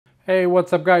Hey,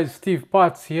 what's up guys? Steve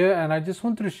Potts here, and I just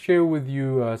wanted to share with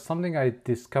you something I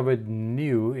discovered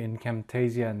new in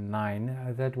Camtasia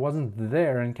 9 that wasn't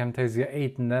there in Camtasia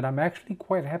 8 and that I'm actually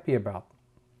quite happy about.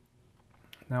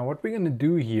 Now what we're going to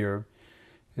do here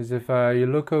is if you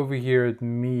look over here at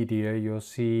media, you'll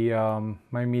see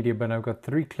my media, but I've got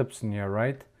 3 clips in here,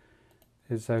 right?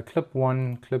 There's clip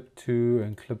 1, clip 2,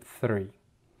 and clip 3.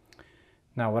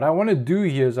 Now what I want to do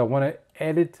here is I want to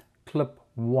edit clip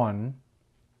 1,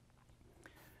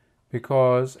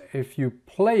 because if you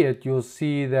play it, you'll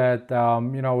see that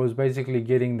I was basically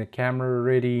getting the camera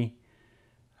ready.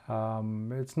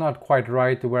 It's not quite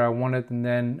right to where I want it, and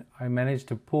then I managed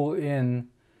to pull in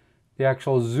the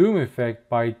actual zoom effect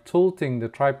by tilting the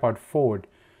tripod forward.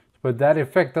 But that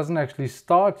effect doesn't actually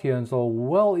start here until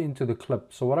well into the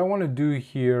clip. So what I want to do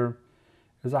here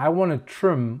is I want to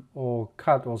trim or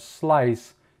cut or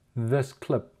slice this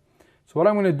clip. So what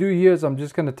I'm going to do here is I'm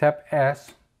just going to tap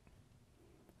S.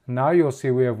 Now you'll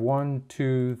see we have 1,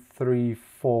 2, 3,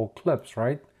 4 clips,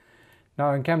 right?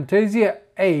 Now in Camtasia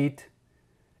 8,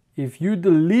 if you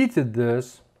deleted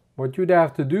this, what you'd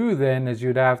have to do then is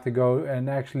you'd have to go and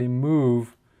actually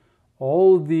move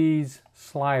all these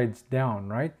slides down,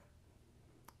 right?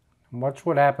 Watch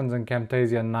what happens in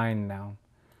Camtasia 9 now.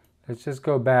 Let's just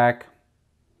go back.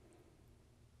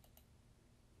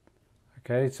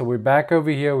 Okay, so we're back over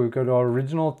here. We've got our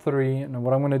original 3, and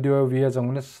what I'm going to do over here is I'm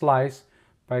going to slice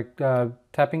by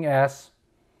tapping S,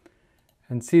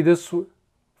 and see this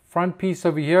front piece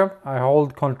over here. I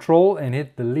hold Control and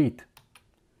hit delete.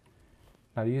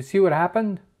 Now you see what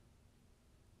happened?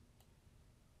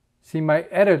 See, my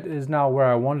edit is now where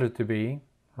I want it to be,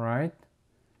 right?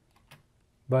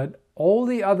 But all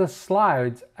the other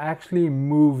slides actually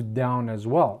moved down as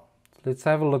well. Let's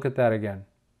have a look at that again.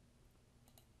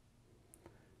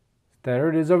 There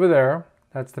it is over there.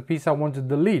 That's the piece I want to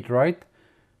delete, right?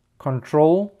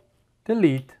 Control,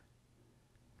 delete,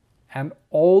 and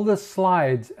all the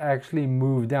slides actually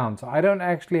move down. So I don't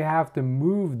actually have to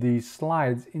move these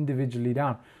slides individually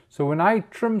down. So when I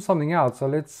trim something out, so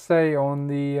let's say on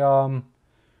the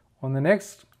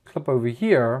next clip over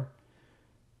here,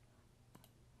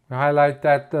 highlight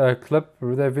that clip,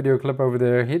 or that video clip over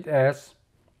there, hit S.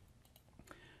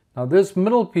 Now this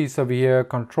middle piece over here,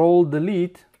 Control,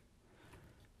 delete.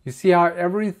 You see how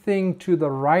everything to the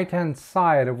right hand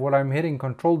side of what I'm hitting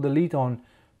Control delete on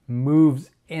moves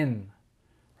in,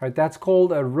 right? That's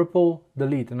called a ripple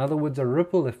delete. In other words, a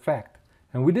ripple effect.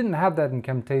 And we didn't have that in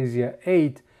Camtasia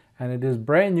 8, and it is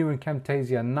brand new in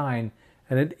Camtasia 9.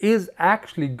 And it is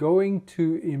actually going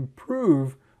to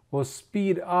improve or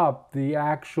speed up the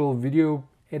actual video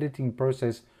editing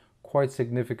process quite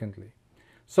significantly.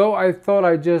 So I thought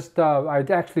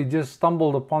I'd actually just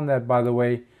stumbled upon that, by the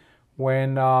way,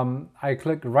 when I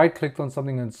right-clicked on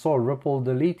something and saw ripple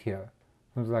delete here.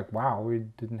 I was like, wow, we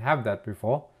didn't have that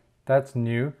before. That's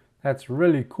new. That's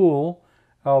really cool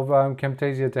of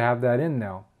Camtasia to have that in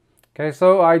now. Okay,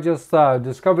 so I just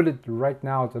discovered it right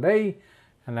now today,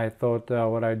 and I thought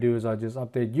what I do is I'll just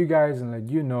update you guys and let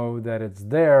you know that it's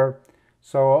there.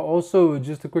 So also,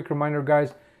 just a quick reminder,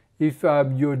 guys, if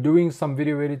you're doing some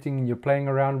video editing and you're playing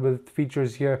around with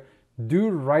features here, do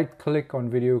right click on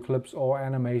video clips or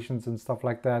animations and stuff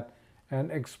like that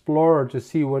and explore to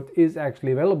see what is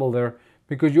actually available there,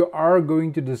 because you are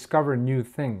going to discover new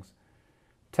things.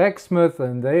 TechSmith,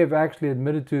 and they have actually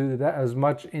admitted to that as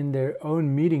much in their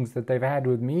own meetings that they've had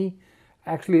with me.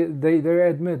 Actually, they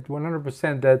admit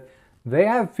 100% that they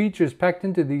have features packed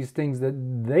into these things that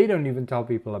they don't even tell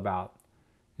people about.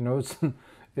 You know,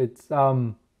 it's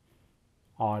odd,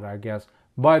 I guess.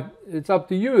 But it's up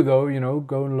to you though,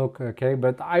 go and look, okay?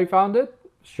 But I found it,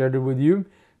 shared it with you.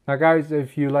 Now guys,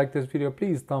 if you like this video,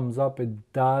 please thumbs up,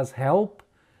 it does help.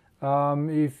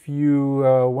 If you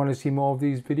want to see more of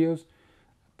these videos,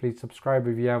 please subscribe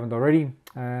if you haven't already.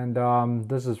 And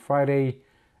this is Friday,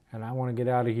 and I want to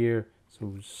get out of here.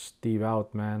 So Steve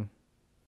out, man.